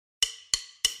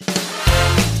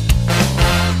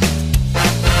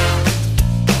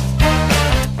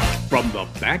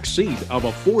back seat of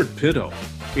a Ford Pinto.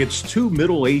 It's two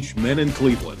middle-aged men in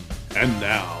Cleveland. And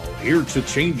now, here to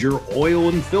change your oil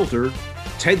and filter,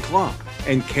 Ted Klopp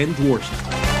and Ken Dworsky.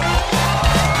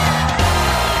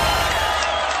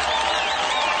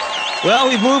 Well,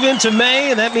 we've moved into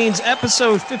May, and that means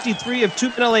episode 53 of Two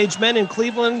Middle-Aged Men in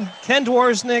Cleveland. Ken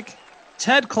Dworsky,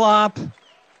 Ted Klopp.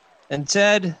 And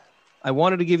Ted, I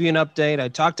wanted to give you an update. I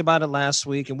talked about it last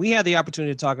week, and we had the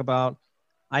opportunity to talk about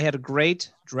I had a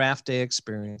great draft day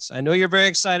experience. I know you're very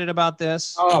excited about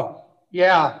this. Oh,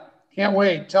 yeah. Can't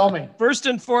wait. Tell me. First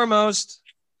and foremost,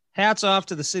 hats off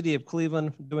to the city of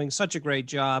Cleveland for doing such a great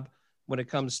job when it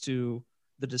comes to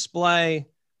the display,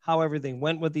 how everything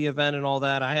went with the event and all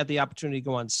that. I had the opportunity to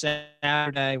go on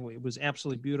Saturday. It was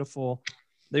absolutely beautiful.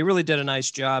 They really did a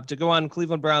nice job. To go on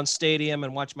Cleveland Browns Stadium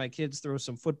and watch my kids throw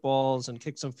some footballs and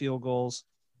kick some field goals,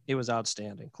 it was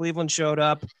outstanding. Cleveland showed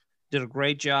up, did a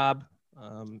great job.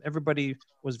 Everybody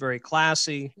was very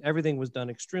classy. Everything was done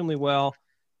extremely well.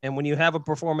 And when you have a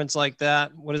performance like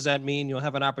that, what does that mean? You'll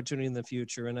have an opportunity in the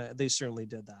future. And they certainly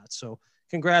did that. So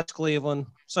congrats, Cleveland.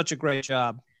 Such a great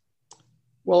job.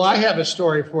 Well, I have a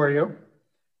story for you.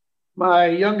 My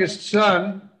youngest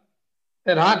son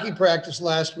at hockey practice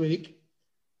last week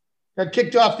got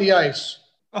kicked off the ice.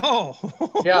 Oh,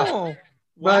 yeah. Wow.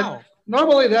 But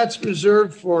normally that's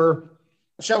reserved for,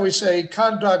 shall we say,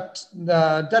 conduct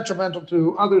detrimental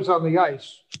to others on the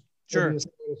ice. Sure. To say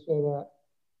that.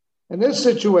 In this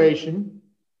situation,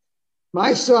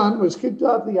 my son was kicked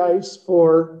off the ice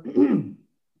for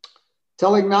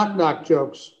telling knock-knock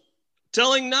jokes.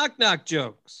 Telling knock-knock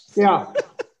jokes. Yeah.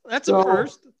 That's a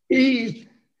first. He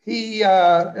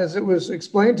as it was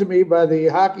explained to me by the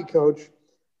hockey coach,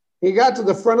 he got to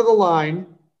the front of the line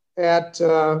at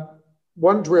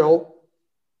one drill,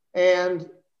 and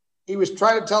he was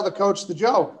trying to tell the coach the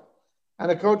joke. And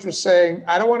the coach was saying,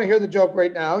 I don't want to hear the joke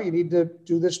right now. You need to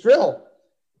do this drill.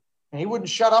 And he wouldn't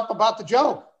shut up about the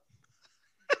joke.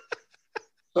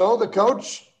 So the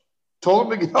coach told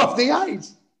him to get off the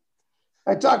ice.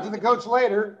 I talked to the coach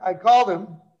later. I called him.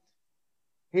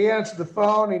 He answered the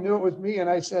phone. He knew it was me. And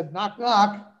I said, knock,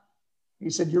 knock. He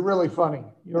said, you're really funny.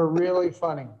 You're really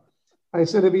funny. I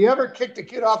said, have you ever kicked a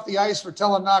kid off the ice for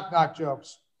telling knock, knock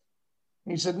jokes?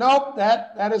 He said, nope,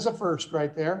 that is a first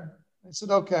right there. I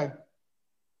said, okay.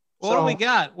 What do we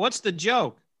got? What's the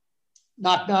joke?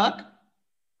 Knock, knock.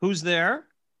 Who's there?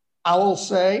 Owls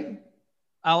say.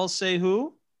 Owls say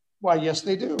who? Why, yes,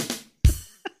 they do.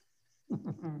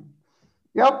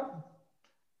 Yep.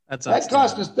 That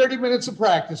cost us 30 minutes of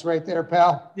practice right there,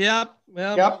 pal. Yep.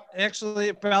 Well, yep. Actually,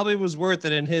 it probably was worth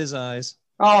it in his eyes.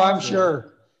 Oh, I'm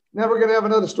sure. Never going to have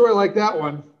another story like that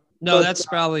one. No, but that's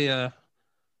probably a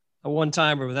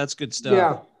one-timer, but that's good stuff.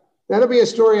 Yeah. That'll be a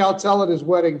story I'll tell at his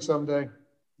wedding someday.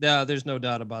 Yeah, there's no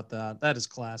doubt about that. That is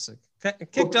classic.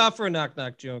 Kicked off for a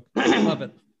knock-knock joke. Love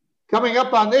it. Coming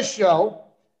up on this show,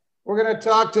 we're going to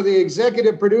talk to the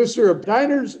executive producer of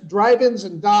Diners, Drive-Ins,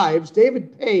 and Dives,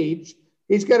 David Page.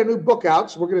 He's got a new book out,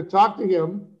 so we're going to talk to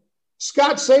him.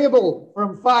 Scott Sable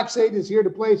from Fox 8 is here to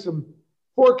play some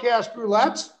forecast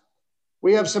roulette.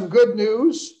 We have some good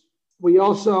news. We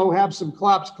also have some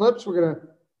Klopp's clips. We're going to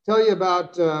tell you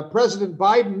about President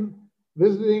Biden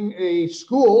visiting a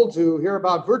school to hear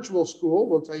about virtual school.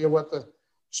 We'll tell you what the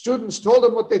students told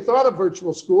him what they thought of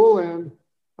virtual school. And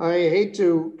I hate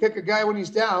to kick a guy when he's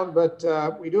down, but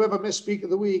we do have a misspeak of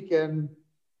the week, and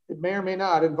it may or may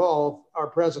not involve our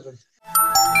president.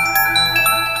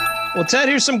 Well, Ted,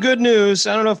 here's some good news.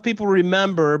 I don't know if people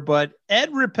remember, but Ed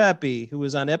Repepi, who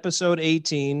was on episode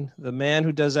 18, the man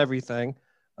who does everything,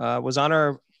 was on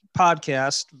our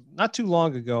podcast not too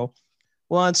long ago.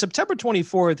 Well, on September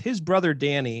 24th, his brother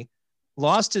Danny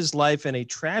lost his life in a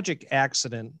tragic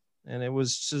accident, and it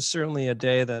was just certainly a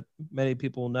day that many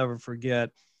people will never forget.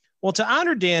 Well, to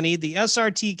honor Danny, the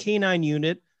SRT K-9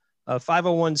 unit,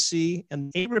 501c,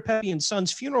 and A. Repepi and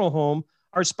Sons Funeral Home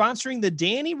are sponsoring the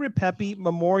Danny Repepi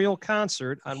Memorial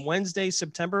Concert on Wednesday,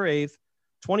 September 8th,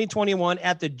 2021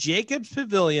 at the Jacobs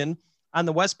Pavilion on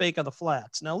the West Bank of the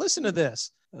Flats. Now, listen to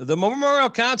this. The memorial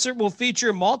concert will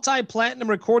feature multi-platinum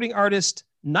recording artist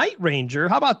Night Ranger.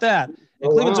 How about that?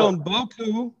 And Cleveland's own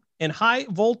Boku and High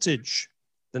Voltage,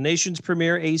 the nation's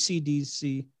premier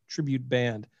AC/DC tribute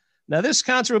band. Now, this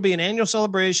concert will be an annual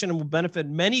celebration and will benefit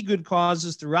many good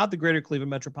causes throughout the greater Cleveland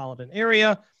metropolitan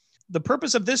area. The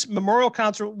purpose of this memorial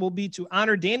concert will be to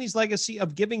honor Danny's legacy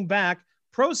of giving back.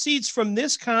 Proceeds from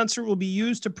this concert will be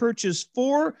used to purchase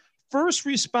 4 first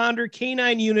responder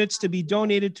K-9 units to be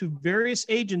donated to various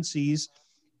agencies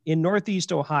in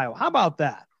Northeast Ohio. How about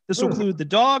that? This will include the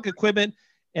dog, equipment,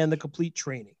 and the complete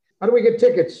training. How do we get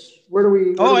tickets? Where do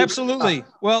we? Absolutely.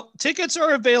 Well, tickets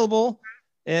are available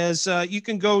is you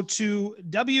can go to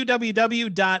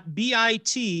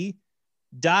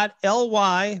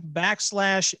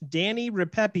www.bit.ly/Danny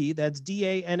Ripepi. That's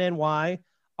DANNY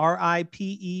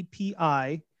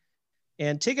RIPEPI.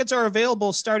 And tickets are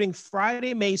available starting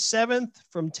Friday, May 7th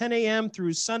from 10 a.m.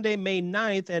 through Sunday, May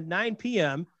 9th at 9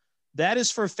 p.m. That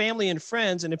is for family and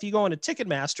friends. And if you go into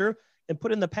Ticketmaster and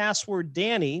put in the password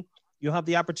Danny, you'll have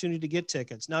the opportunity to get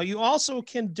tickets. Now, you also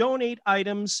can donate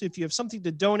items. If you have something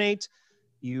to donate,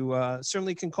 you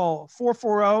certainly can call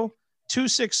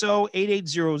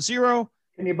 440-260-8800.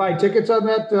 Can you buy tickets on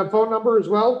that phone number as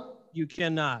well? You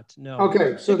cannot, no.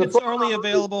 Okay, so tickets are only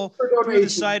available through the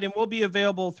site and will be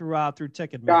available through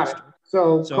Ticketmaster. Got it.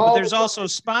 So but there's also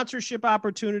sponsorship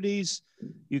opportunities.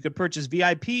 You could purchase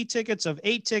VIP tickets of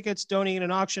 8 tickets, donate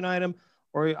an auction item,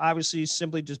 or obviously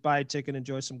simply just buy a ticket and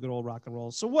enjoy some good old rock and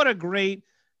roll. So what a great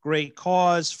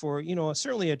cause for,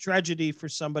 certainly a tragedy for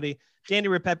somebody. Danny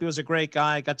Ripepi was a great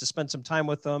guy. I got to spend some time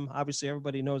with him. Obviously,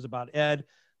 everybody knows about Ed,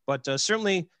 but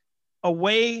certainly a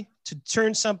way to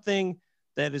turn something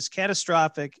that is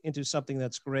catastrophic into something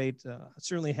that's great.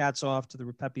 Certainly hats off to the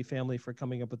Ripepi family for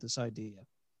coming up with this idea.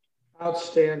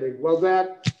 Outstanding. Well,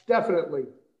 that definitely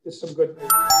is some good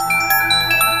news.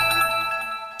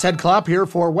 Ted Klopp here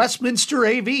for Westminster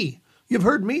AV. You've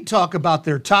heard me talk about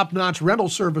their top-notch rental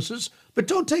services, but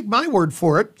don't take my word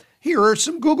for it. Here are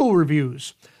some Google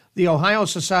reviews. The Ohio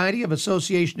Society of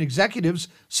Association Executives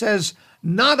says,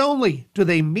 not only do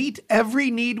they meet every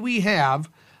need we have,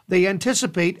 they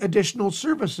anticipate additional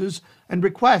services and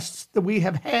requests that we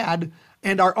have had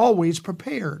and are always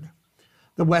prepared.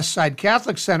 The Westside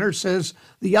Catholic Center says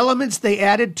the elements they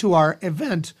added to our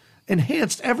event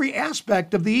enhanced every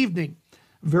aspect of the evening.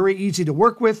 Very easy to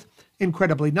work with,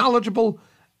 incredibly knowledgeable,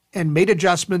 and made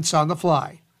adjustments on the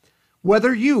fly.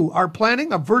 Whether you are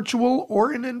planning a virtual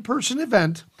or an in-person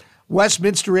event,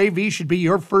 Westminster AV should be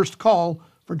your first call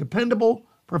for dependable,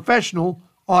 professional,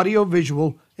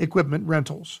 audio-visual equipment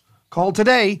rentals. Call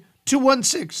today,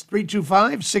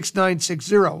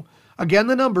 216-325-6960. Again,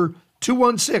 the number,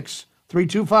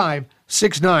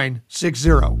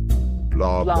 216-325-6960.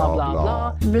 Blah, blah,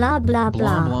 blah. Blah, blah, blah.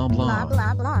 Blah, blah, blah. Blah,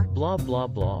 blah, blah. Blah, blah,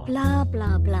 blah. Blah,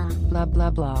 blah, blah. Blah,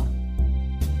 blah, blah.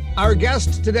 Our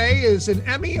guest today is an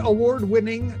Emmy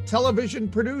Award-winning television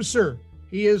producer.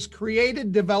 He has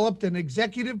created, developed, and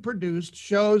executive produced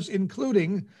shows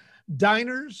including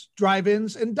Diners,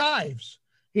 Drive-Ins, and Dives.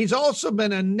 He's also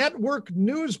been a network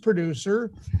news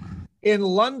producer in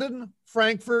London,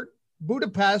 Frankfurt,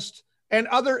 Budapest, and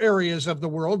other areas of the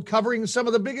world, covering some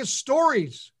of the biggest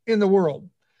stories in the world.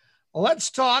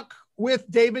 Let's talk with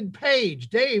David Page.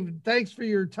 Dave, thanks for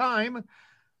your time.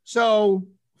 So,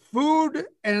 food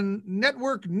and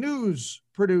network news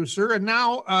producer. And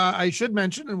now I should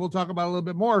mention, and we'll talk about it a little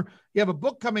bit more, you have a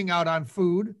book coming out on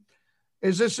food.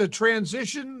 Is this a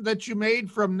transition that you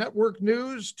made from network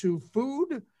news to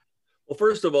food? Well,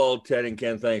 first of all, Ted and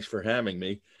Ken, thanks for having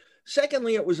me.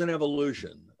 Secondly, it was an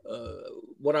evolution.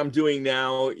 What I'm doing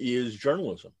now is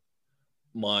journalism.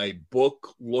 My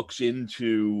book looks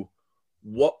into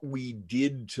what we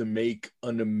did to make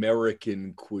an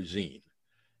American cuisine.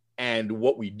 And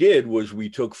what we did was we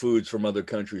took foods from other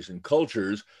countries and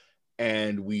cultures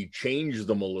and we changed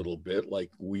them a little bit, like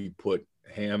we put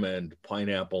ham and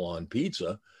pineapple on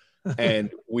pizza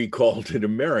and we called it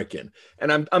American.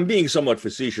 And I'm being somewhat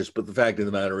facetious, but the fact of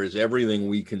the matter is everything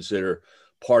we consider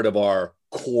part of our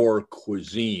core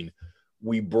cuisine,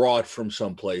 we brought from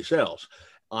someplace else.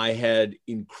 I had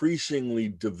increasingly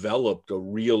developed a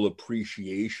real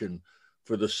appreciation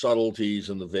for the subtleties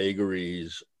and the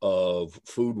vagaries of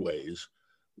foodways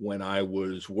when I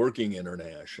was working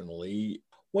internationally.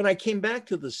 When I came back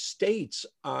to the States,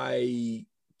 I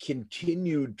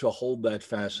continued to hold that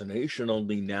fascination,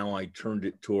 only now I turned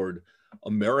it toward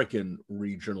American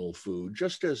regional food,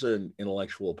 just as an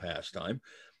intellectual pastime,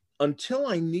 until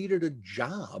I needed a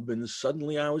job and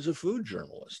suddenly I was a food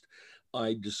journalist.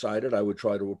 I decided I would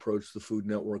try to approach the Food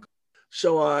Network.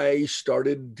 So I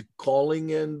started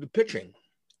calling and pitching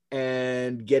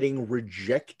and getting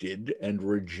rejected and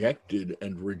rejected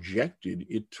and rejected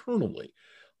eternally.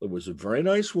 There was a very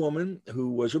nice woman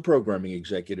who was a programming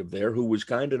executive there who was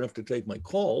kind enough to take my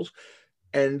calls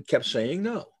and kept saying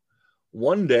no.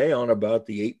 One day on about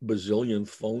the 8 bazillionth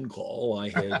phone call, I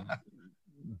had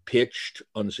pitched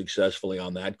unsuccessfully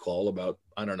on that call about,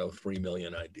 3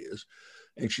 million ideas.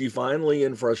 And she finally,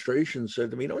 in frustration,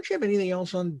 said to me, "Don't you have anything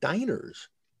else on diners?"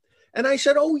 And I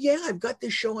said, "Oh, yeah, I've got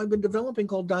this show I've been developing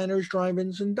called Diners,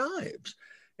 Drive-Ins, and Dives."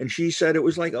 And she said, it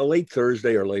was like a late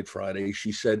Thursday or late Friday.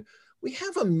 She said, "We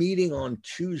have a meeting on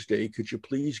Tuesday. Could you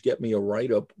please get me a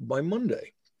write-up by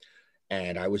Monday?"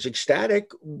 And I was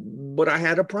ecstatic, but I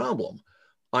had a problem.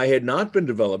 I had not been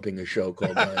developing a show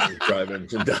called Diners,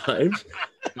 Drive-Ins, and Dives.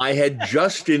 I had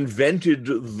just invented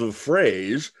the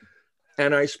phrase,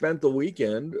 and I spent the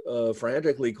weekend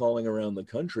frantically calling around the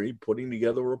country, putting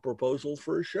together a proposal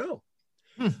for a show.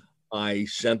 I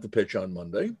sent the pitch on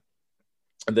Monday.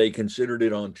 They considered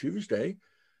it on Tuesday.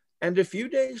 And a few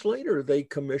days later, they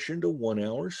commissioned a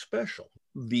 1-hour special.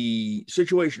 The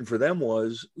situation for them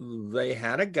was they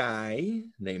had a guy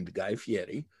named Guy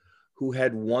Fieri who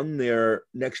had won their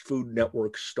Next Food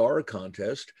Network Star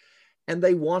Contest, and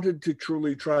they wanted to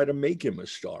truly try to make him a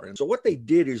star. And so what they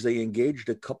did is they engaged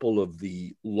a couple of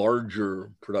the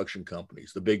larger production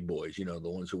companies, the big boys, the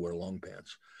ones who wear long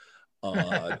pants,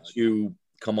 to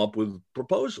come up with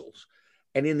proposals.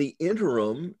 And in the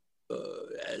interim,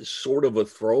 as sort of a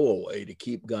throwaway to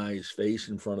keep Guy's face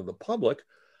in front of the public,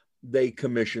 they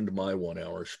commissioned my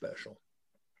 1-hour special.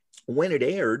 When it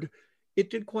aired, it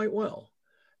did quite well.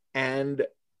 And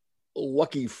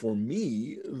lucky for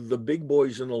me, the big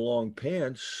boys in the long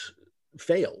pants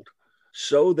failed.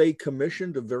 So they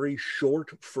commissioned a very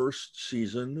short first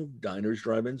season of Diners,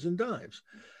 Drive-Ins, and Dives.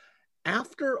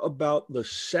 After about the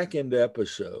second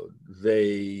episode,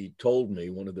 they told me,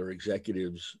 one of their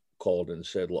executives called and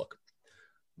said, look,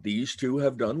 these two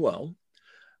have done well.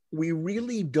 We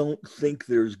really don't think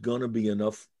there's going to be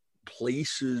enough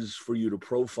places for you to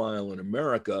profile in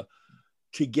America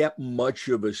to get much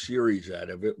of a series out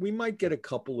of it. We might get a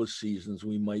couple of seasons.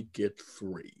 We might get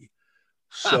 3.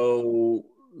 So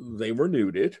they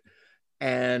renewed it.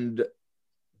 And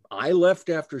I left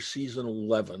after season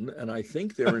 11, and I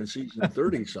think they're in season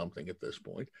 30 something at this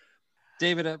point.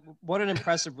 David, what an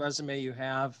impressive resume you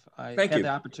have. I Thank had you. the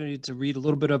opportunity to read a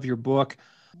little bit of your book.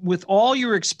 With all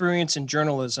your experience in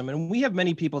journalism, and we have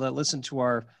many people that listen to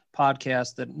our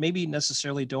podcast that maybe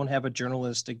necessarily don't have a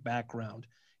journalistic background.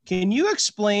 Can you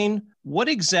explain what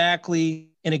exactly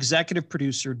an executive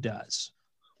producer does?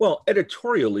 Well,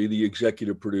 editorially, the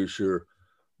executive producer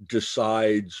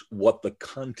decides what the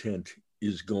content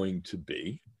is going to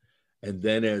be. And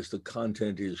then as the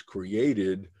content is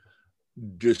created,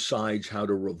 decides how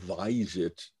to revise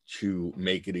it to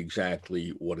make it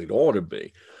exactly what it ought to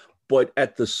be. But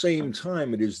at the same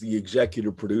time, it is the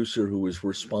executive producer who is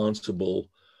responsible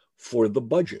for the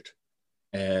budget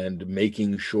and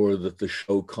making sure that the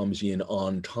show comes in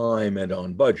on time and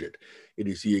on budget. It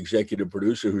is the executive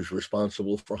producer who's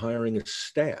responsible for hiring a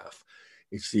staff.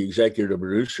 It's the executive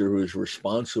producer who is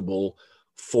responsible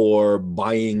for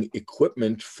buying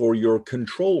equipment for your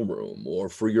control room or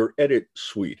for your edit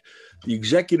suite. The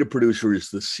executive producer is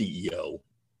the CEO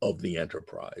of the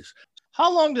enterprise.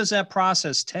 How long does that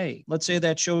process take? Let's say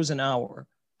that show's an hour.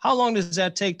 How long does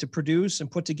that take to produce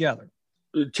and put together?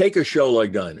 Take a show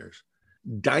like Diners.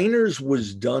 Diners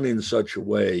was done in such a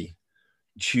way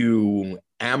to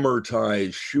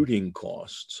amortize shooting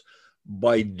costs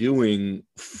by doing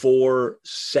 4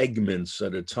 segments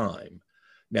at a time.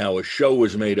 Now, a show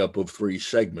was made up of 3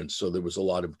 segments, so there was a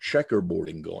lot of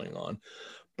checkerboarding going on.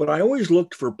 But I always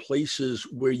looked for places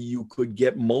where you could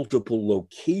get multiple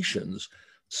locations.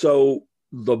 So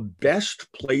the best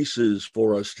places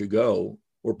for us to go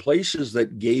were places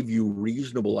that gave you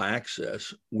reasonable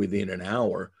access within an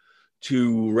hour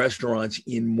to restaurants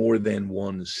in more than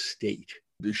one state.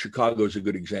 Chicago is a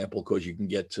good example because you can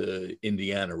get to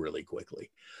Indiana really quickly.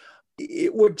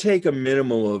 It would take a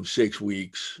minimum of 6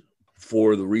 weeks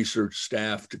for the research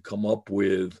staff to come up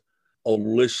with a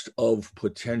list of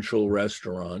potential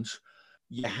restaurants.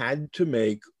 You had to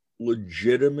make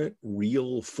legitimate,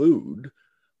 real food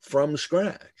from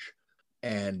scratch.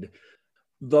 And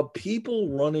the people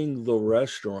running the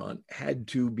restaurant had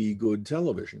to be good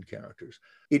television characters.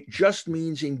 It just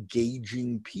means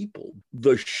engaging people.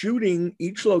 The shooting,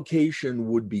 each location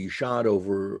would be shot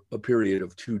over a period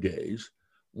of 2 days,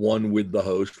 one with the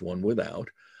host, one without.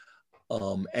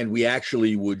 And we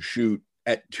actually would shoot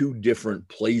at 2 different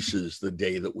places the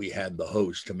day that we had the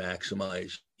host to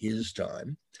maximize his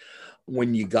time.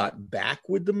 When you got back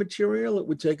with the material, it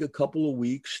would take a couple of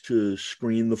weeks to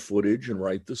screen the footage and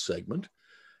write the segment.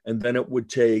 And then it would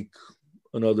take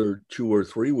another 2 or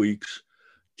 3 weeks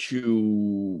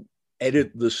to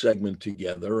edit the segment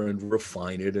together and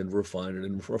refine it and refine it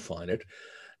and refine it.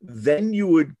 Then you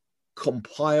would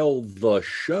compile the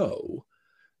show.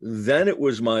 Then it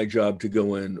was my job to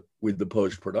go in with the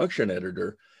post-production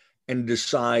editor and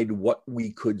decide what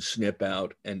we could snip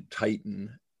out and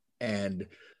tighten and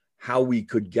how we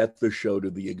could get the show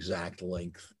to the exact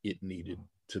length it needed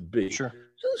to be. Sure.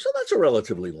 So that's a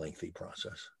relatively lengthy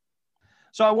process.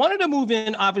 So I wanted to move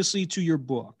in, obviously, to your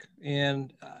book.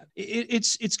 And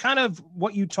It's kind of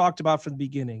what you talked about from the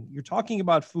beginning. You're talking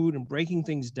about food and breaking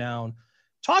things down.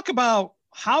 Talk about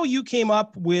how you came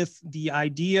up with the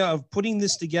idea of putting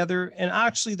this together and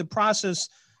actually the process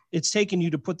it's taken you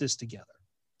to put this together.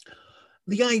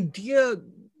 The idea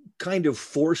kind of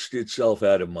forced itself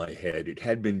out of my head. It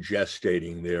had been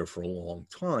gestating there for a long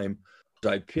time.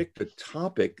 I picked a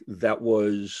topic that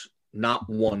was not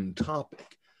one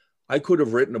topic. I could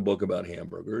have written a book about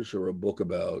hamburgers or a book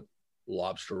about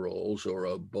lobster rolls or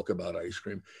a book about ice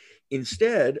cream.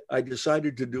 Instead, I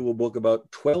decided to do a book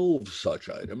about 12 such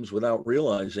items without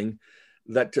realizing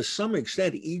that to some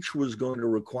extent, each was going to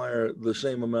require the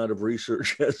same amount of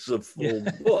research as a full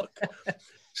book.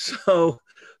 So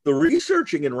the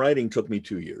researching and writing took me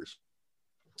 2 years.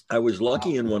 I was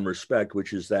lucky in one respect,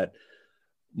 which is that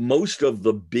most of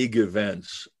the big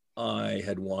events I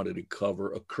had wanted to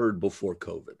cover occurred before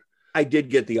COVID. I did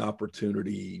get the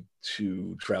opportunity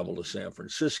to travel to San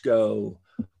Francisco,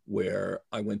 where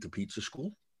I went to pizza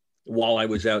school. While I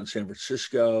was out in San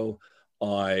Francisco,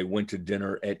 I went to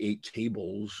dinner at 8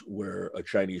 tables where a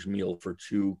Chinese meal for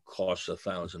 2 costs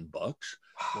 $1,000.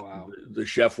 Wow. The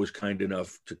chef was kind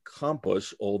enough to comp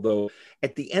us, although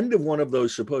at the end of one of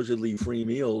those supposedly free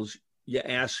meals, you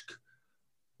ask,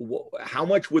 how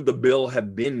much would the bill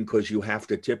have been, because you have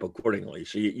to tip accordingly.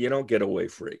 So you don't get away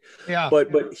free. Yeah.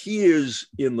 But he is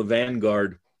in the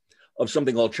vanguard of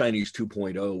something called Chinese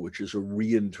 2.0, which is a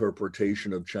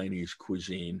reinterpretation of Chinese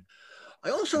cuisine. I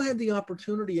also had the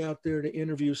opportunity out there to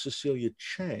interview Cecilia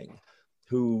Chang,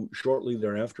 who shortly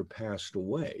thereafter passed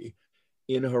away.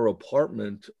 In her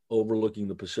apartment overlooking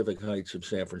the Pacific Heights of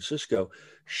San Francisco,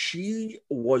 she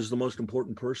was the most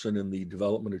important person in the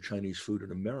development of Chinese food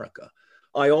in America.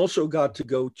 I also got to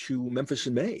go to Memphis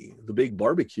in May, the big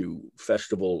barbecue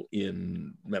festival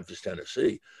in Memphis,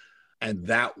 Tennessee, and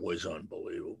that was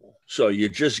unbelievable. So you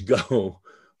just go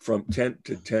from tent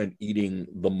to tent eating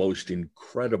the most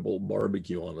incredible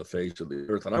barbecue on the face of the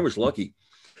earth. And I was lucky.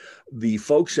 The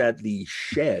folks at the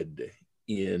Shed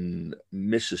in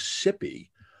Mississippi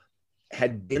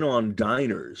had been on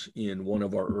Diners in one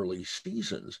of our early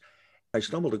seasons. I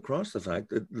stumbled across the fact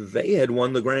that they had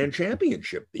won the grand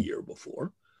championship the year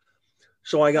before.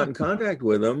 So I got in contact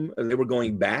with them. They were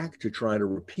going back to try to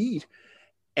repeat.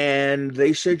 And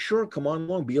they said, sure, come on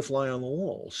along, be a fly on the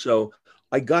wall. So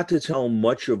I got to tell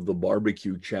much of the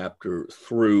barbecue chapter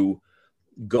through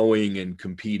going and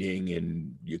competing,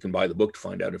 and you can buy the book to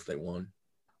find out if they won.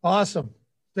 Awesome.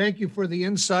 Thank you for the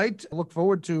insight. I look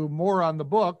forward to more on the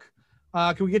book.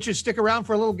 Can we get you to stick around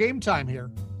for a little game time here?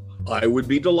 I would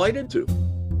be delighted to.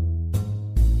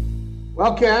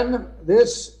 Well, Ken,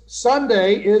 this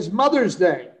Sunday is Mother's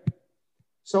Day.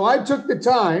 So I took the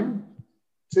time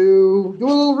to do a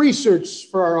little research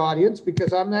for our audience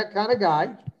because I'm that kind of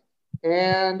guy.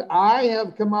 And I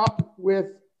have come up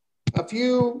with a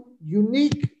few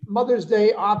unique Mother's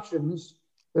Day options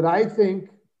that I think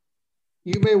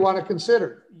you may want to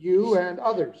consider, you and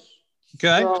others.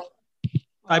 Okay. So,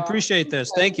 I appreciate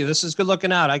this. Thank you. This is good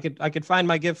looking out. I could find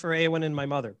my gift for Awen and my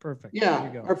mother. Perfect. Yeah.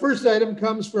 There you go. Our first item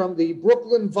comes from the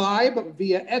Brooklyn Vibe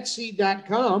via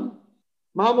Etsy.com.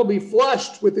 Mom will be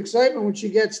flushed with excitement when she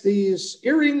gets these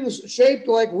earrings shaped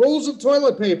like rolls of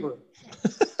toilet paper.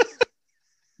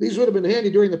 These would have been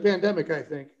handy during the pandemic, I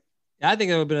think. Yeah, I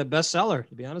think it would have been a bestseller,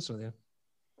 to be honest with you.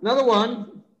 Another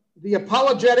one, the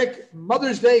Apologetic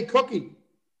Mother's Day Cookie,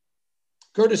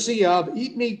 courtesy of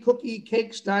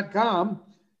eatmecookiecakes.com.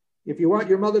 If you want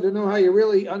your mother to know how you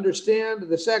really understand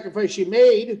the sacrifice she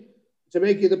made to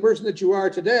make you the person that you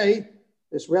are today,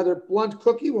 this rather blunt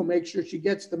cookie will make sure she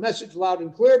gets the message loud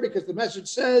and clear, because the message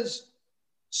says,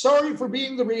 sorry for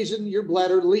being the reason your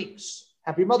bladder leaks.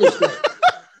 Happy Mother's Day.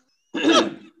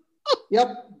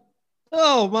 Yep.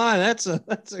 Oh my, that's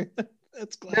classic.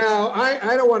 Now,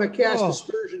 I don't want to cast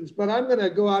aspersions, but I'm going to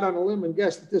go out on a limb and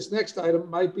guess that this next item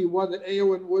might be one that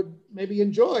Awen would maybe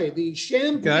enjoy. The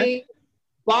Champagne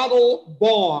Bottle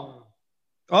Bong.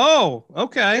 Oh,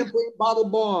 okay. Champagne Bottle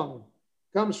Bong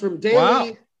comes from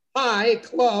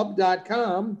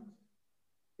dailyhighclub.com.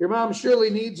 Your mom surely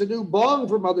needs a new bong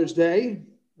for Mother's Day.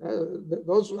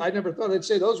 Those I never thought I'd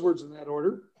say those words in that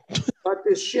order. But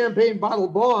this champagne bottle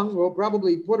bong will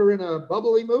probably put her in a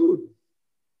bubbly mood.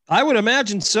 I would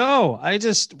imagine so. I'd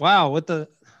have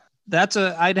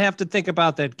to think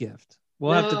about that gift.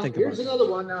 We'll have to think about it. Here's another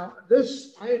one. Now,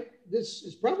 this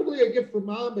is probably a gift for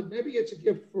mom, but maybe it's a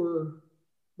gift for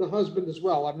the husband as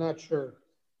well. I'm not sure.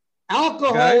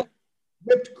 Alcohol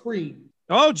whipped cream.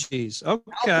 Oh, geez. Okay.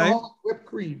 Alcoholic whipped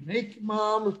cream. Make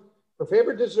mom her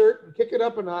favorite dessert and kick it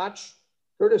up a notch,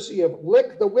 courtesy of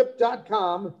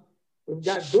lickthewhip.com. We've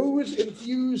got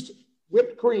booze-infused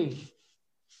whipped cream.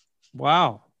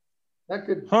 Wow. That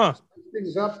could Huh. spice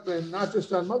things up, and not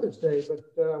just on Mother's Day, but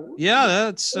Yeah,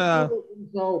 that's so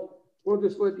we'll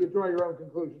just let you draw your own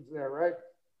conclusions there, right?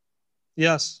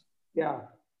 yes. Yeah.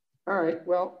 All right.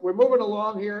 Well, we're moving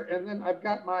along here, and then I've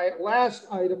got my last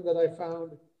item that I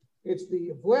found. It's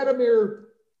the Vladimir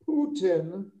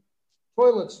Putin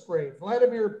toilet spray.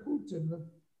 Vladimir Putin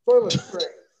toilet spray.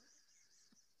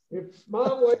 If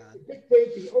mom likes to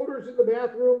dictate the odors in the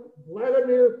bathroom,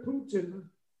 Vladimir Putin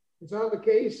is on the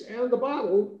case and the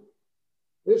bottle.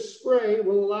 This spray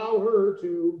will allow her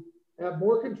to have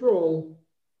more control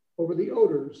over the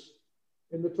odors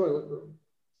in the toilet room.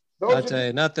 I'll tell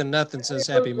you, nothing says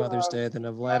Happy Mother's Day than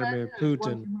a Vladimir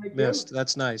Putin mist.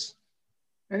 That's nice.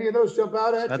 Any of those jump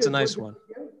out at you? That's a nice one.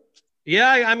 Yeah,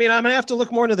 I mean, I'm gonna have to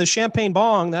look more into the champagne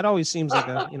bong. That always seems like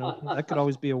that could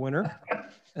always be a winner.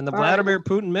 And the Vladimir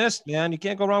Putin mist, man, you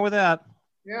can't go wrong with that.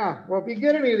 Yeah, well, if you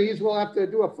get any of these, we'll have to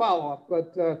do a follow-up.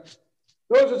 But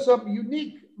those are some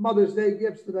unique Mother's Day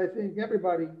gifts that I think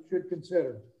everybody should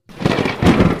consider.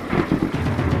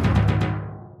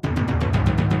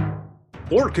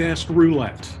 Forecast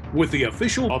Roulette with the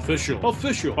official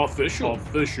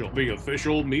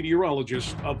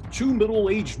meteorologist of two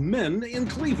middle-aged men in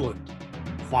Cleveland,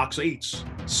 Fox 8's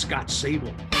Scott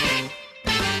Sable.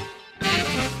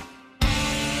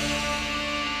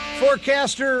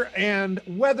 Forecaster and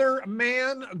weather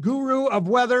man, guru of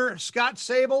weather, Scott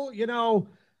Sable. You know,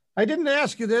 I didn't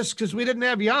ask you this because we didn't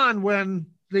have you on when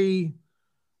the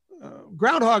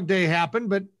Groundhog Day happened,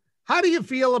 but how do you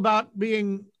feel about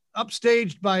being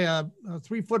upstaged by a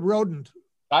 3-foot rodent?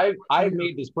 I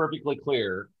made this perfectly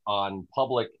clear on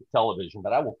public television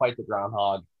that I will fight the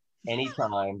groundhog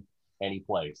anytime, any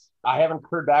place. I haven't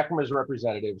heard back from his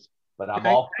representatives, but I'm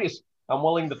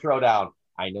willing to throw down.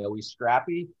 I know he's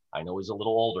scrappy. I know he's a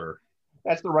little older.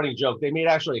 That's the running joke. They made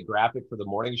actually a graphic for the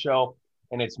morning show,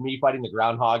 and it's me fighting the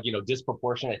groundhog,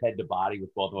 disproportionate head to body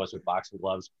with both of us with boxing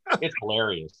gloves. It's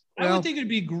hilarious. I would think it'd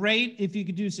be great if you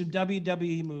could do some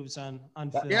WWE moves on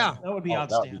film. Yeah. That would be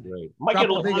outstanding. That would be great. Might get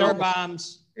a little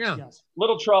bombs. Yeah. Yes.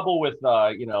 Little trouble with,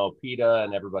 PETA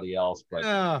and everybody else, but,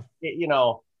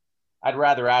 I'd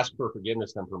rather ask for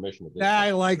forgiveness than permission.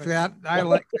 I like that.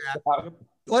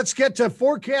 Let's get to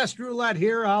Forecast Roulette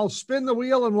here. I'll spin the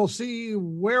wheel and we'll see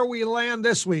where we land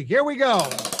this week. Here we go. All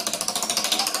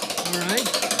right.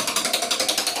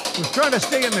 We're trying to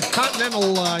stay in the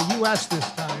continental U.S. this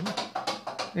time.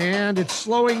 And it's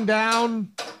slowing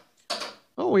down.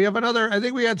 Oh, we have another. I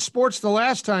think we had sports the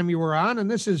last time you were on, and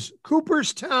this is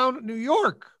Cooperstown, New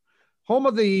York, home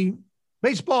of the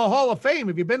Baseball Hall of Fame.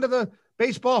 Have you been to the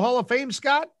Baseball Hall of Fame,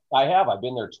 Scott? I have. I've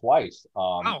been there twice.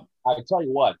 Wow. I tell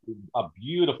you what, a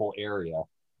beautiful area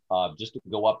just to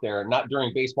go up there, not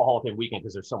during Baseball Hall of Fame weekend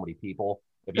because there's so many people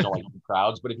if you don't like the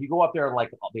crowds. But if you go up there in like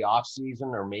the off season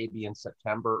or maybe in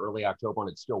September, early October when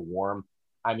it's still warm,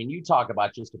 I mean, you talk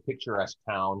about just a picturesque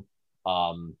town,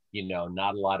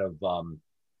 not a lot of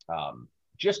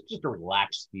just a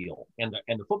relaxed feel. And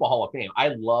the Football Hall of Fame, I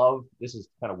love, this is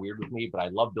kind of weird with me, but I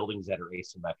love buildings that are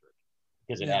asymmetric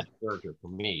because it adds character for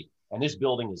me. And this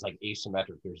building is like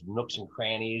asymmetric. There's nooks and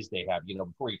crannies. They have,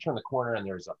 before you turn the corner and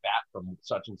there's a bat from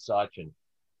such and such. And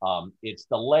it's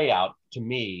the layout to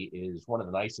me is one of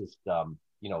the nicest,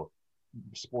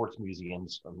 sports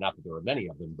museums. Not that there are many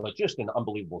of them, but just an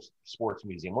unbelievable sports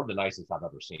museum. One of the nicest I've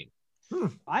ever seen.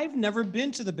 I've never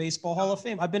been to the Baseball Hall of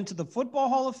Fame. I've been to the Football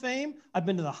Hall of Fame. I've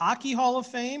been to the Hockey Hall of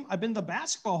Fame. I've been to the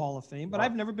Basketball Hall of Fame, but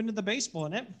I've never been to the baseball.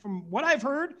 And from what I've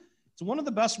heard, it's one of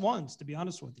the best ones, to be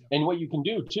honest with you. And what you can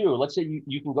do too, let's say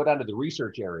you can go down to the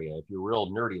research area if you're real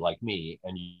nerdy like me,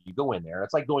 and you go in there.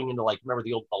 It's like going into remember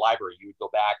the library. You would go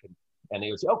back and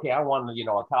they would say, okay, I want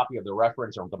a copy of the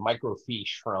reference or the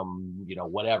microfiche from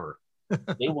whatever.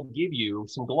 They will give you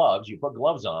some gloves. You put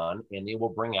gloves on, and they will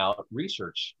bring out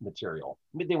research material.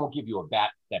 They won't give you a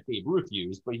bat that Babe Ruth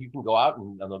used, but you can go out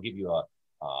and they'll give you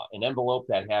an envelope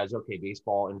that has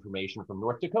baseball information from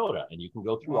North Dakota, and you can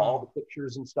go through all the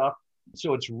pictures and stuff.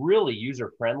 So it's really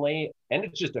user friendly, and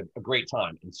it's just a great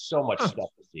time and so much stuff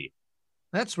to see.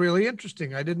 That's really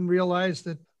interesting. I didn't realize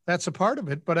that that's a part of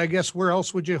it, but I guess where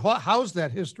else would you house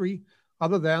that history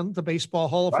other than the Baseball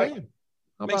Hall of Fame?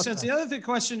 Makes sense. The other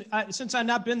question, since I've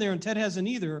not been there and Ted hasn't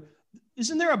either,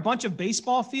 isn't there a bunch of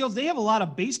baseball fields? They have a lot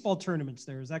of baseball tournaments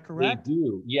there. Is that correct? They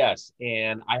do, yes.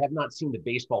 And I have not seen the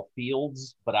baseball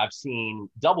fields, but I've seen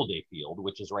Doubleday Field,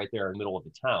 which is right there in the middle of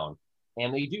the town.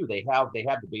 And they do. They have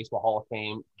the Baseball Hall of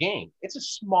Fame game. It's a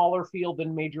smaller field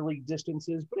than Major League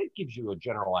distances, but it gives you a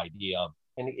general idea.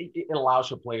 And it allows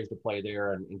your players to play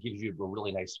there and gives you a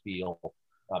really nice feel.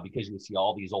 because you see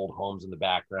all these old homes in the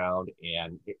background,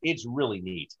 and it's really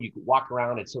neat. You can walk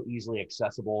around, it's so easily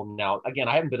accessible. Now, again,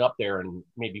 I haven't been up there in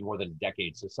maybe more than a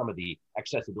decade, so some of the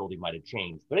accessibility might have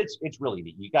changed, but it's really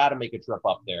neat. You got to make a trip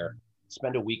up there,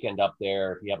 spend a weekend up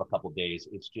there. If you have a couple of days,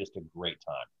 it's just a great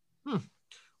time.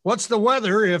 What's the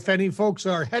weather if any folks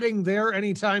are heading there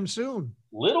anytime soon?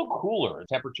 Little cooler.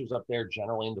 Temperatures up there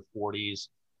generally in the 40s.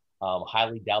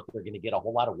 Highly doubt they're going to get a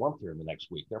whole lot of warmth here in the next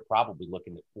week. They're probably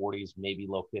looking at 40s, maybe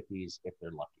low 50s if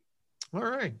they're lucky. All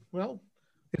right. Well,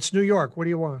 it's New York. What do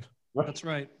you want? That's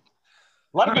right.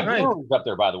 A lot of good breweries up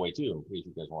there, by the way, too, in case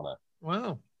you guys want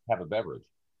to have a beverage.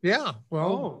 Yeah.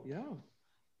 Well, yeah.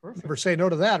 Perfect. Never say no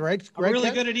to that, right? I'm really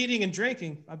good at eating and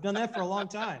drinking. I've done that for a long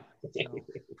time. So.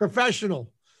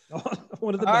 Professional.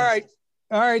 One of the best.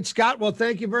 All right, Scott. Well,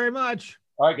 thank you very much.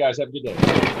 All right, guys. Have a good day.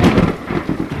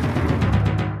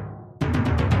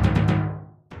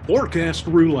 Forecast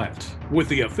Roulette with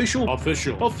the official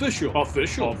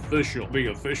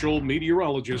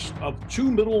meteorologist of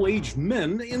two middle-aged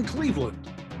men in Cleveland,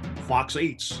 Fox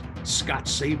 8's Scott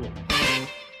Sable.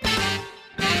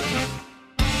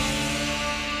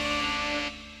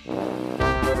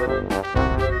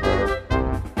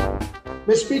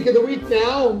 Misspeak of the week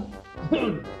now.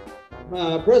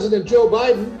 President Joe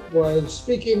Biden was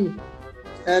speaking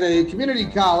at a community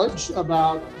college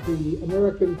about the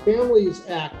American Families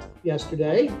Act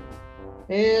yesterday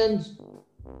and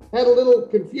had a little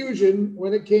confusion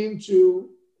when it came to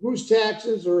whose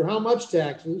taxes or how much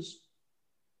taxes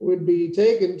would be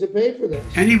taken to pay for this.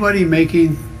 Anybody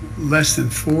making less than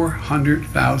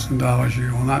 $400,000 a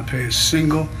year will not pay a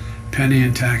single penny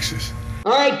in taxes.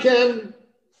 All right, Ken,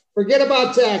 forget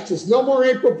about taxes. No more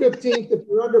April 15th if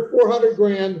you're under 400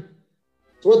 grand.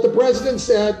 It's what the president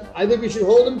said. I think we should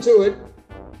hold him to it.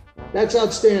 That's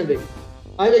outstanding.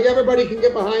 I think everybody can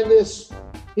get behind this.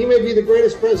 He may be the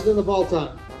greatest president of all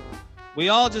time. We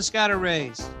all just got a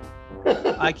raise.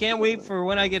 I can't wait for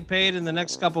when I get paid in the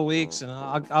next couple of weeks, and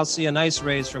I'll see a nice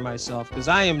raise for myself because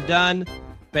I am done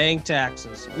paying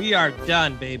taxes. We are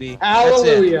done, baby.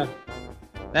 Hallelujah.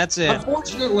 That's it.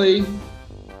 Unfortunately,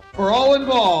 for all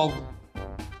involved,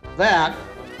 that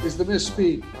is the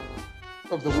misspeak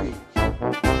of the week.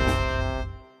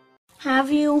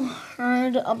 Have you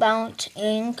heard about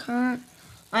Anchor?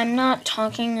 I'm not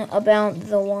talking about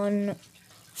the one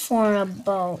for a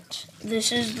boat.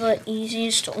 This is the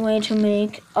easiest way to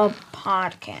make a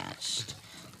podcast.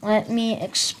 Let me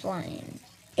explain.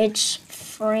 It's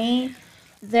free.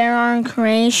 There are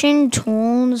creation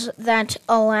tools that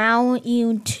allow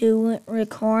you to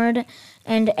record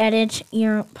and edit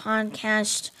your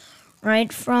podcast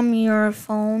right from your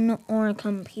phone or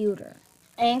computer.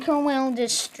 Anchor will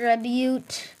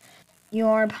distribute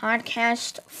your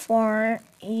podcast for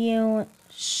you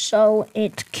so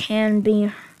it can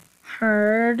be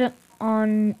heard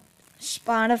on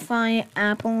Spotify,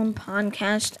 Apple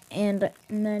Podcast, and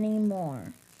many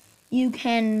more. You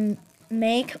can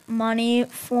make money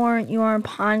for your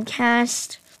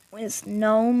podcast with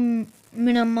no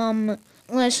minimum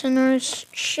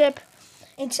listenership.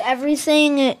 It's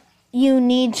everything you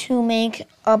need to make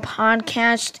a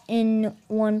podcast in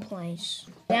one place.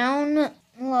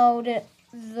 Download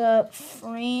the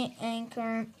free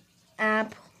Anchor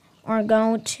app or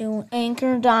go to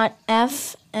anchor.fm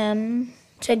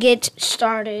to get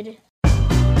started.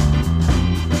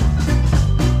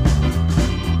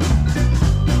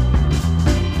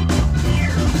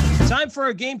 Time for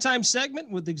our Game Time segment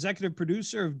with executive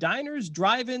producer of Diners,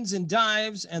 Drive-Ins, and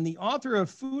Dives and the author of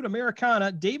Food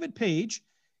Americana, David Page.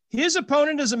 His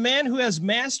opponent is a man who has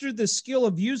mastered the skill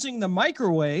of using the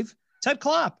microwave, Ted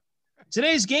Klopp.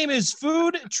 Today's game is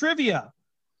food trivia.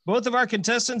 Both of our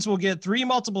contestants will get 3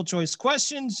 multiple-choice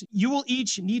questions. You will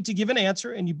each need to give an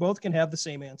answer, and you both can have the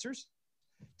same answers.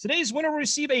 Today's winner will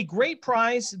receive a great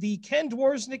prize, the Ken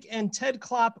Dworsnik and Ted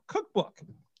Klopp cookbook.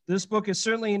 This book is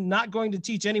certainly not going to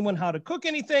teach anyone how to cook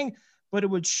anything, but it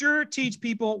would sure teach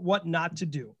people what not to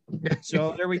do.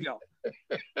 So there we go.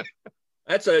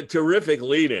 That's a terrific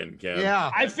lead-in, Ken.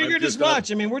 Yeah. I figured as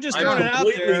much. I mean, we're just throwing it out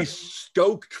there. I'm completely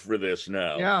stoked for this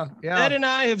now. Yeah. Ed and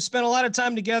I have spent a lot of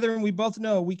time together, and we both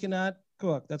know we cannot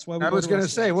cook. That's why we I was going to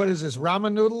say, what is this,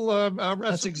 ramen noodle recipe?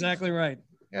 That's exactly right.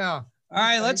 Yeah. All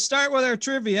right, let's start with our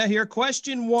trivia here.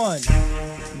 Question 1.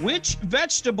 Which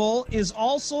vegetable is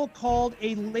also called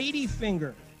a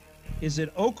ladyfinger? Is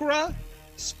it okra,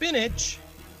 spinach,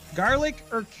 garlic,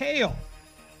 or kale?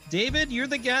 David, you're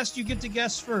the guest. You get to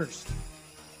guess first.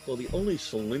 Well, the only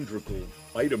cylindrical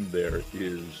item there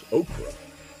is okra.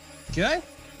 Okay.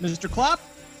 Mr. Klopp?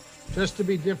 Just to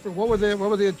be different. What were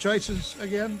the choices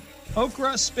again?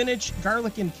 Okra, spinach,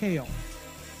 garlic, and kale.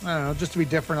 I don't know. Just to be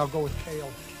different, I'll go with kale.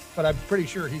 But I'm pretty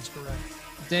sure he's correct.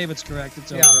 David's correct.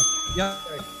 It's Yeah. okra. Yeah.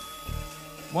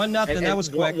 1-0. That was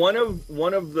quick. One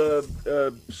of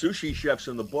the sushi chefs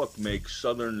in the book makes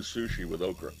southern sushi with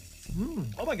okra.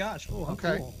 Oh my gosh. Oh, how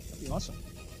Okay. cool. That'd be awesome.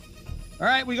 All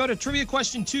right, we go to trivia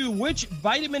question 2. Which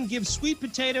vitamin gives sweet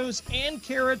potatoes and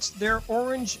carrots their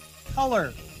orange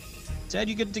color? Ted,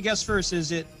 you get to guess first.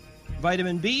 Is it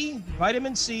vitamin B,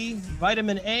 vitamin C,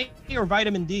 vitamin A, or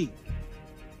vitamin D?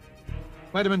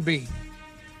 Vitamin B.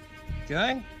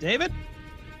 Okay. David?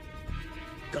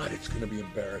 God, it's going to be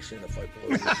embarrassing if I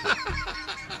blow this.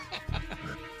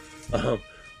 I'm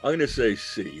going to say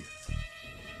C.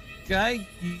 Okay.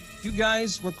 You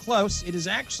guys were close. It is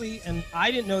actually, and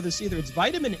I didn't know this either, it's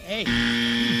vitamin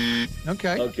A.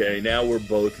 Okay. Okay, now we're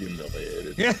both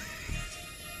humiliated. Yeah.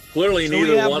 Clearly, So we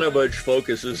neither have- one of us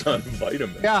focuses on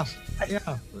vitamins. Yeah.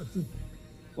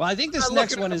 Well, I think this I'm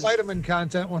next looking one at is. the vitamin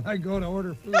content when I go to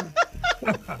order food.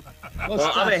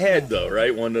 Well, I'm ahead, though,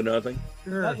 right? 1-0.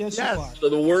 Sure. Yes, you are. So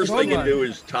the worst So they can far. do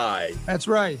is tie. That's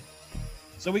right.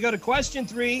 So we go to question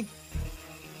 3.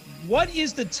 What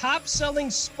is the top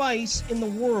selling spice in the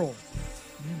world?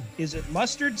 Is it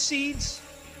mustard seeds,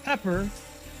 pepper,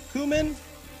 cumin,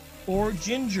 or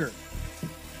ginger?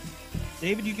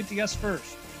 David, you get to guess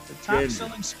first. The top Ginger.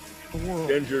 selling spice in the world.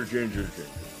 Ginger.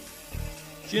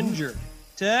 Ginger.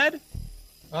 Ted?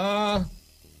 I'll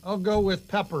go with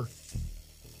pepper.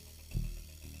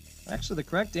 Actually, the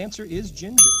correct answer is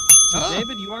ginger. So, Oh,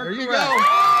 David, you are there you correct. go.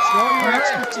 Show your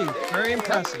expertise. Very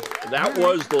impressive. That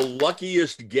was the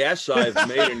luckiest guess I've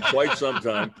made in quite some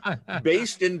time,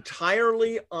 based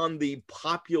entirely on the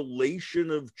population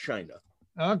of China.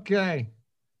 Okay.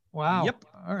 Wow. Yep.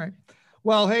 All right.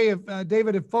 Well, hey, if,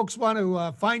 David, if folks want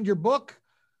to find your book,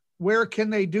 where can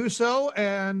they do so?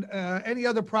 And any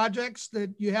other projects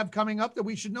that you have coming up that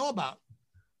we should know about?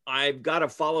 I've got a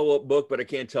follow-up book, but I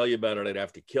can't tell you about it. I'd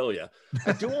have to kill you.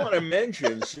 I do want to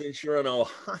mention, since you're in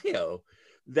Ohio,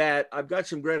 that I've got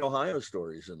some great Ohio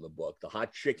stories in the book. The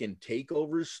Hot Chicken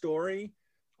Takeover story.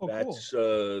 Oh, That's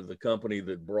the company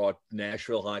that brought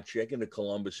Nashville Hot Chicken to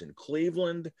Columbus and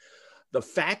Cleveland. The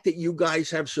fact that you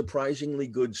guys have surprisingly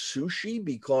good sushi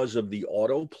because of the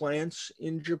auto plants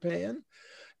in Japan.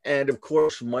 And of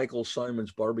course, Michael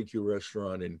Simon's barbecue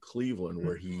restaurant in Cleveland,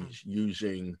 where he's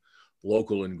using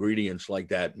local ingredients like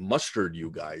that mustard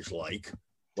you guys like.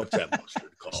 What's that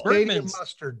mustard called? Stadium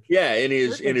mustard. Yeah, in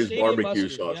his Stadium barbecue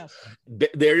mustard, sauce. yes.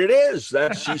 There it is.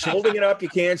 He's holding it up. You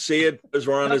can't see it because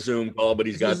we're on a Zoom call, but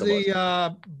he's got This is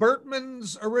the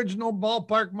Bertman's original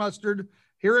ballpark mustard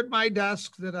here at my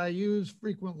desk that I use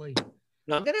frequently.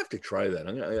 Now, I'm going to have to try that.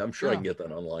 I'm sure I can get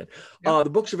that online. Yeah. The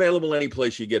book's available any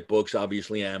place you get books,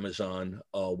 obviously Amazon,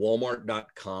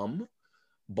 Walmart.com,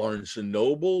 Barnes &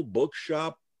 Noble,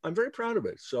 Bookshop. I'm very proud of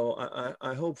it. So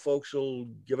I hope folks will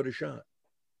give it a shot.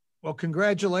 Well,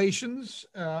 congratulations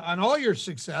on all your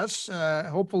success.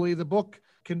 Hopefully the book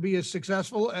can be as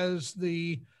successful as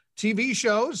the TV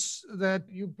shows that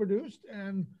you produced.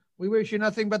 And we wish you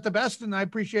nothing but the best. And we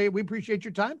appreciate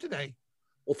your time today.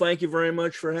 Well, thank you very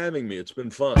much for having me. It's been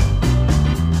fun.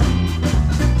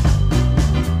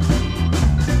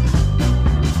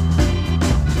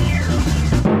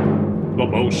 The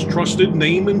most trusted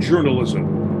name in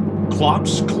journalism,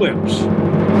 Klopp's Clips.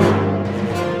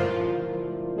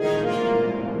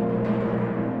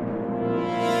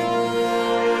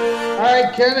 All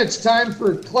right, Ken, it's time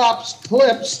for Klopp's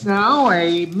Clips now.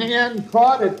 A man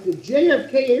caught at the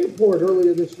JFK airport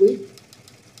earlier this week.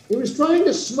 He was trying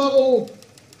to smuggle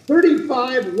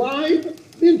 35 live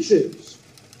finches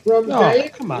from Miami.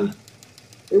 Come on.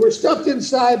 They were stuffed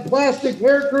inside plastic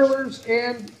hair curlers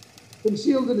and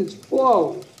concealed in his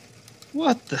clothes.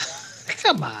 What the?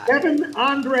 Come on. Kevin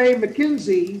Andre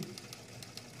McKenzie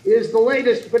is the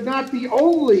latest, but not the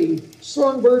only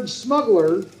songbird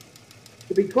smuggler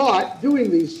to be caught doing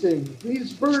these things.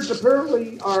 These birds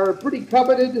apparently are pretty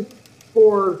coveted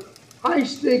for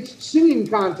high-stakes singing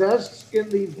contests in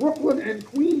the Brooklyn and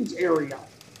Queens area.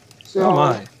 So Oh,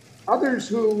 my. others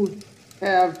who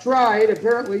have tried,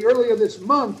 apparently earlier this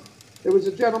month, there was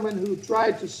a gentleman who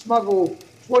tried to smuggle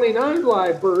 29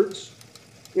 live birds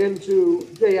into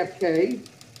JFK.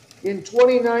 In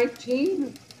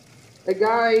 2019, a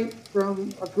guy from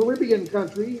a Caribbean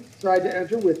country tried to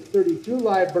enter with 32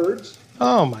 live birds.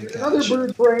 Oh, my Another gosh.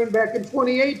 bird brain back in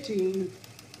 2018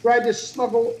 tried to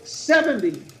smuggle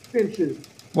 70 finches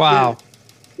Wow.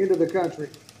 into the country.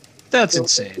 That's So,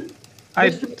 insane.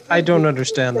 Mr. I don't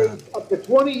understand that. Up to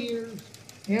 20 years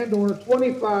and or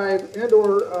 25 and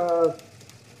or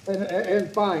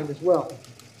and fined as well.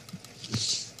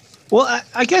 Well,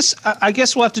 I guess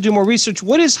we'll have to do more research.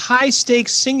 What does high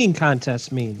stakes singing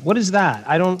contest mean? What is that?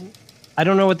 I don't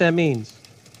know what that means.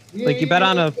 Like you're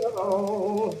betting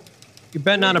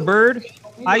on a bird?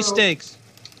 High stakes.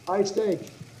 High stakes.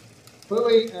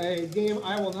 Clearly a game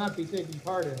I will not be taking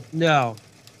part in. No.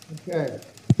 Okay.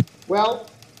 Well,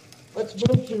 let's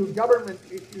move to government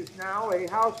issues now. A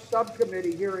House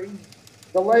subcommittee hearing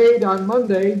delayed on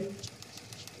Monday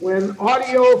when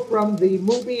audio from the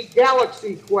movie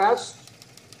Galaxy Quest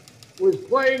was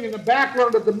playing in the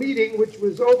background of the meeting, which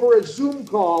was over a Zoom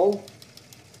call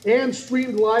and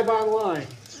streamed live online.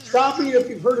 Stop me if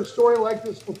you've heard a story like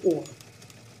this before.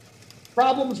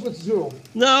 Problems with Zoom.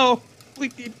 No, we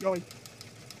keep going.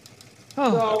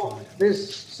 Oh. So this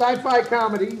sci-fi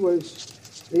comedy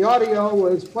the audio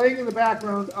was playing in the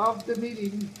background of the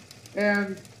meeting,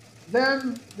 and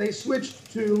then they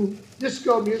switched to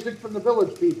disco music from the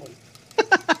Village People.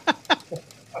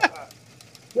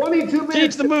 22 minutes.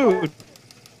 Change the mood.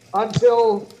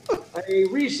 Until a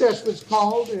recess was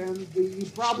called and the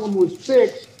problem was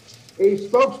fixed. A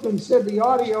spokesman said the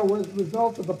audio was the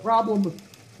result of a problem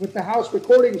with the House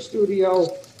recording studio,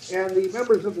 and the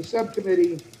members of the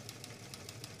subcommittee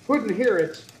couldn't hear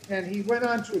it. And he went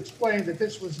on to explain that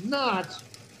this was not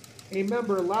a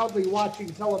member loudly watching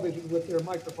television with their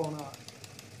microphone on.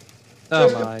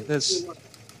 Oh my, this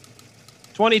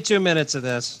 22 minutes of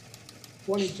this.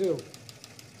 22.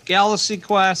 Galaxy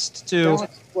Quest to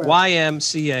Galaxy Quest.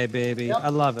 YMCA, baby. Yep. I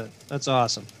love it. That's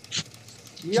awesome.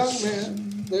 Young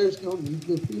man, there's no need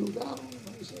to feel down.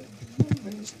 I said, young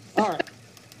man. All right.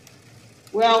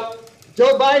 Well,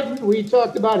 Joe Biden, we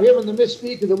talked about him in the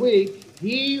Misspeak of the Week.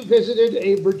 He visited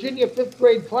a Virginia fifth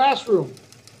grade classroom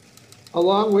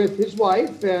along with his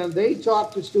wife, and they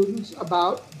talked to students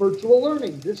about virtual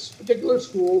learning. This particular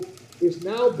school is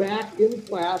now back in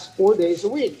class 4 days a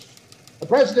week. The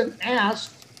president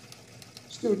asked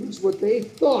students what they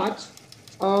thought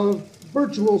of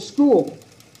virtual school.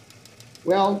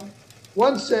 Well,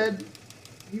 one said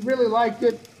he really liked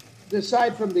it,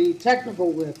 aside from the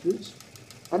technical lectures.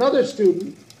 Another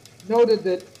student noted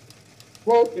that,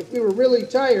 quote, if we were really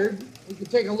tired, we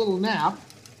could take a little nap.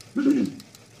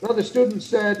 Another student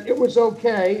said, it was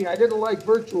okay. I didn't like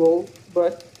virtual,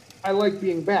 but I like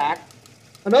being back.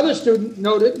 Another student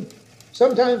noted,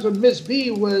 sometimes when Miss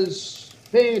B was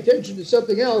paying attention to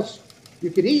something else, you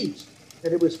could eat,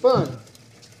 and it was fun.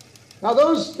 Now,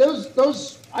 those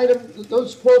items,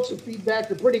 those quotes of feedback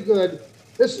are pretty good.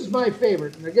 This is my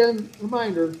favorite. And again,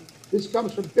 reminder, this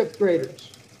comes from fifth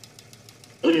graders.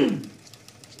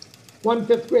 One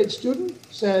fifth grade student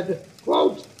said,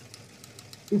 quote,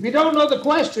 if you don't know the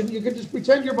question, you can just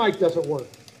pretend your mic doesn't work.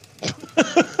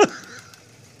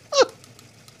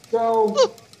 So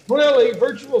clearly,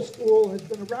 virtual school has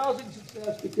been a rousing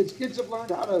success because kids have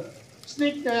learned how to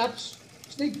sneak naps,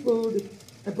 sneak food,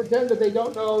 and pretend that they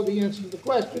don't know the answer to the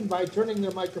question by turning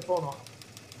their microphone off.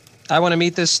 I want to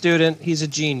meet this student. He's a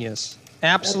genius.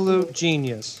 Absolute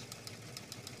genius.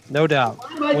 No doubt.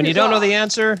 When you don't know the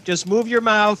answer, just move your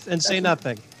mouth and say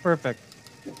nothing. Perfect.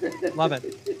 Love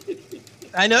it.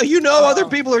 I know other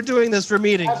people are doing this for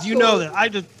meetings. Absolutely. You know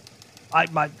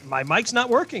that. My mic's not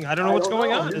working. I don't know what's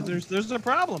going on. There's a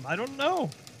problem. I don't know.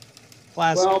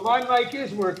 Classic. Well, my mic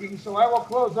is working, so I will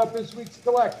close up this week's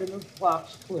collection of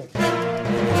Plops Clips.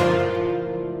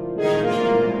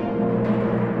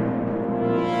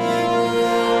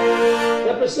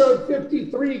 Episode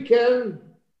 53, Ken.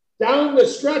 Down the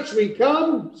stretch we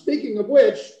come. Speaking of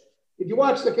which, did you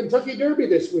watch the Kentucky Derby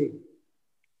this week?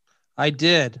 I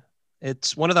did.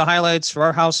 It's one of the highlights for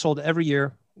our household every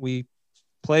year. We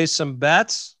play some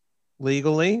bets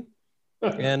legally,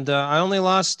 and I only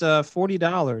lost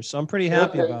 $40, so I'm pretty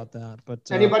happy about that.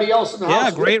 But anybody else in the house?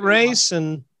 Yeah, great race,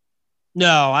 and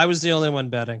no, I was the only one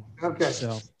betting. Okay.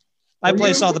 So I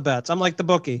place all the bets. I'm like the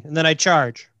bookie, and then I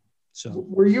charge. So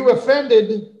were you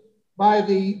offended by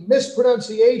the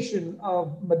mispronunciation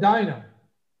of Medina?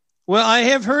 Well, I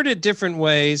have heard it different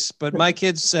ways, but my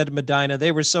kids said Medina.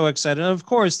 They were so excited. And of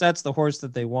course, that's the horse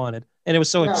that they wanted. And it was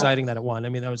so exciting that it won. I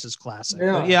mean, that was just classic.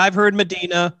 Yeah, but yeah, I've heard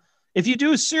Medina. If you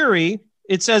do Siri,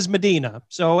 it says Medina.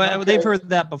 So they've heard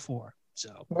that before.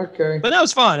 So okay. But that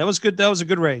was fun. It was good. That was a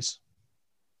good race.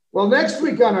 Well, next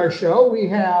week on our show, we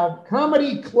have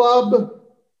comedy club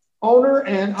owner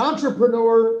and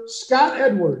entrepreneur Scott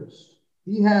Edwards.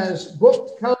 He has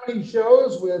booked comedy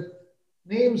shows with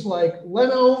names like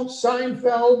Leno,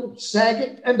 Seinfeld,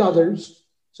 Saget, and others.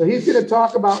 So he's going to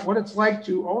talk about what it's like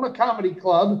to own a comedy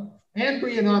club and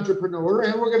be an entrepreneur.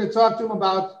 And we're going to talk to him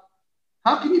about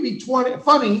how can you be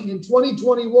funny in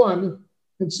 2021,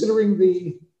 considering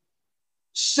the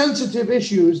sensitive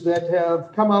issues that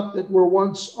have come up that were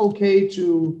once okay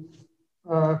to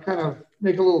kind of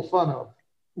make a little fun of.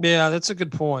 Yeah, that's a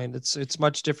good point. It's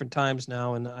much different times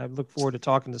now, and I look forward to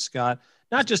talking to Scott,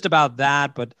 not just about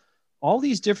that, but all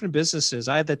these different businesses.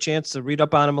 I had the chance to read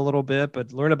up on him a little bit,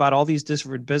 but learn about all these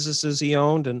different businesses he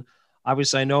owned. And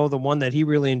obviously I know the one that he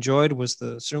really enjoyed was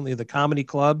certainly the comedy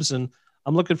clubs. And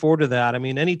I'm looking forward to that. I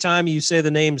mean, anytime you say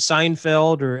the name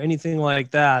Seinfeld or anything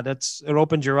like that, it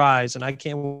opens your eyes, and I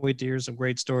can't wait to hear some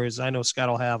great stories. I know Scott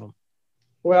will have them.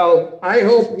 Well, I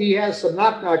hope he has some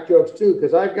knock-knock jokes too,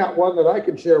 because I've got one that I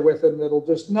can share with him that'll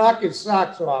just knock his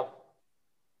socks off.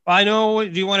 I know.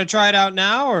 Do you want to try it out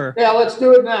now, or? Yeah, let's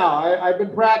do it now. I've been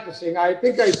practicing. I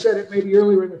think I said it maybe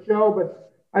earlier in the show,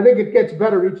 but I think it gets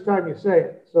better each time you say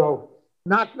it. So,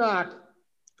 knock, knock.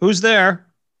 Who's there?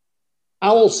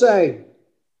 I will say.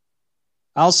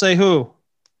 I'll say who?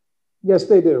 Yes,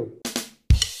 they do.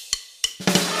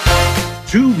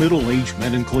 Two Middle-Aged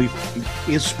Men in Cleveland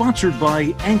is sponsored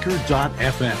by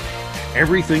Anchor.fm.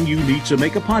 Everything you need to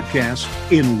make a podcast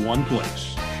in one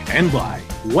place. And by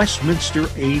Westminster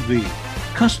AV,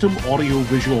 custom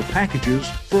audio-visual packages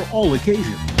for all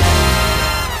occasions.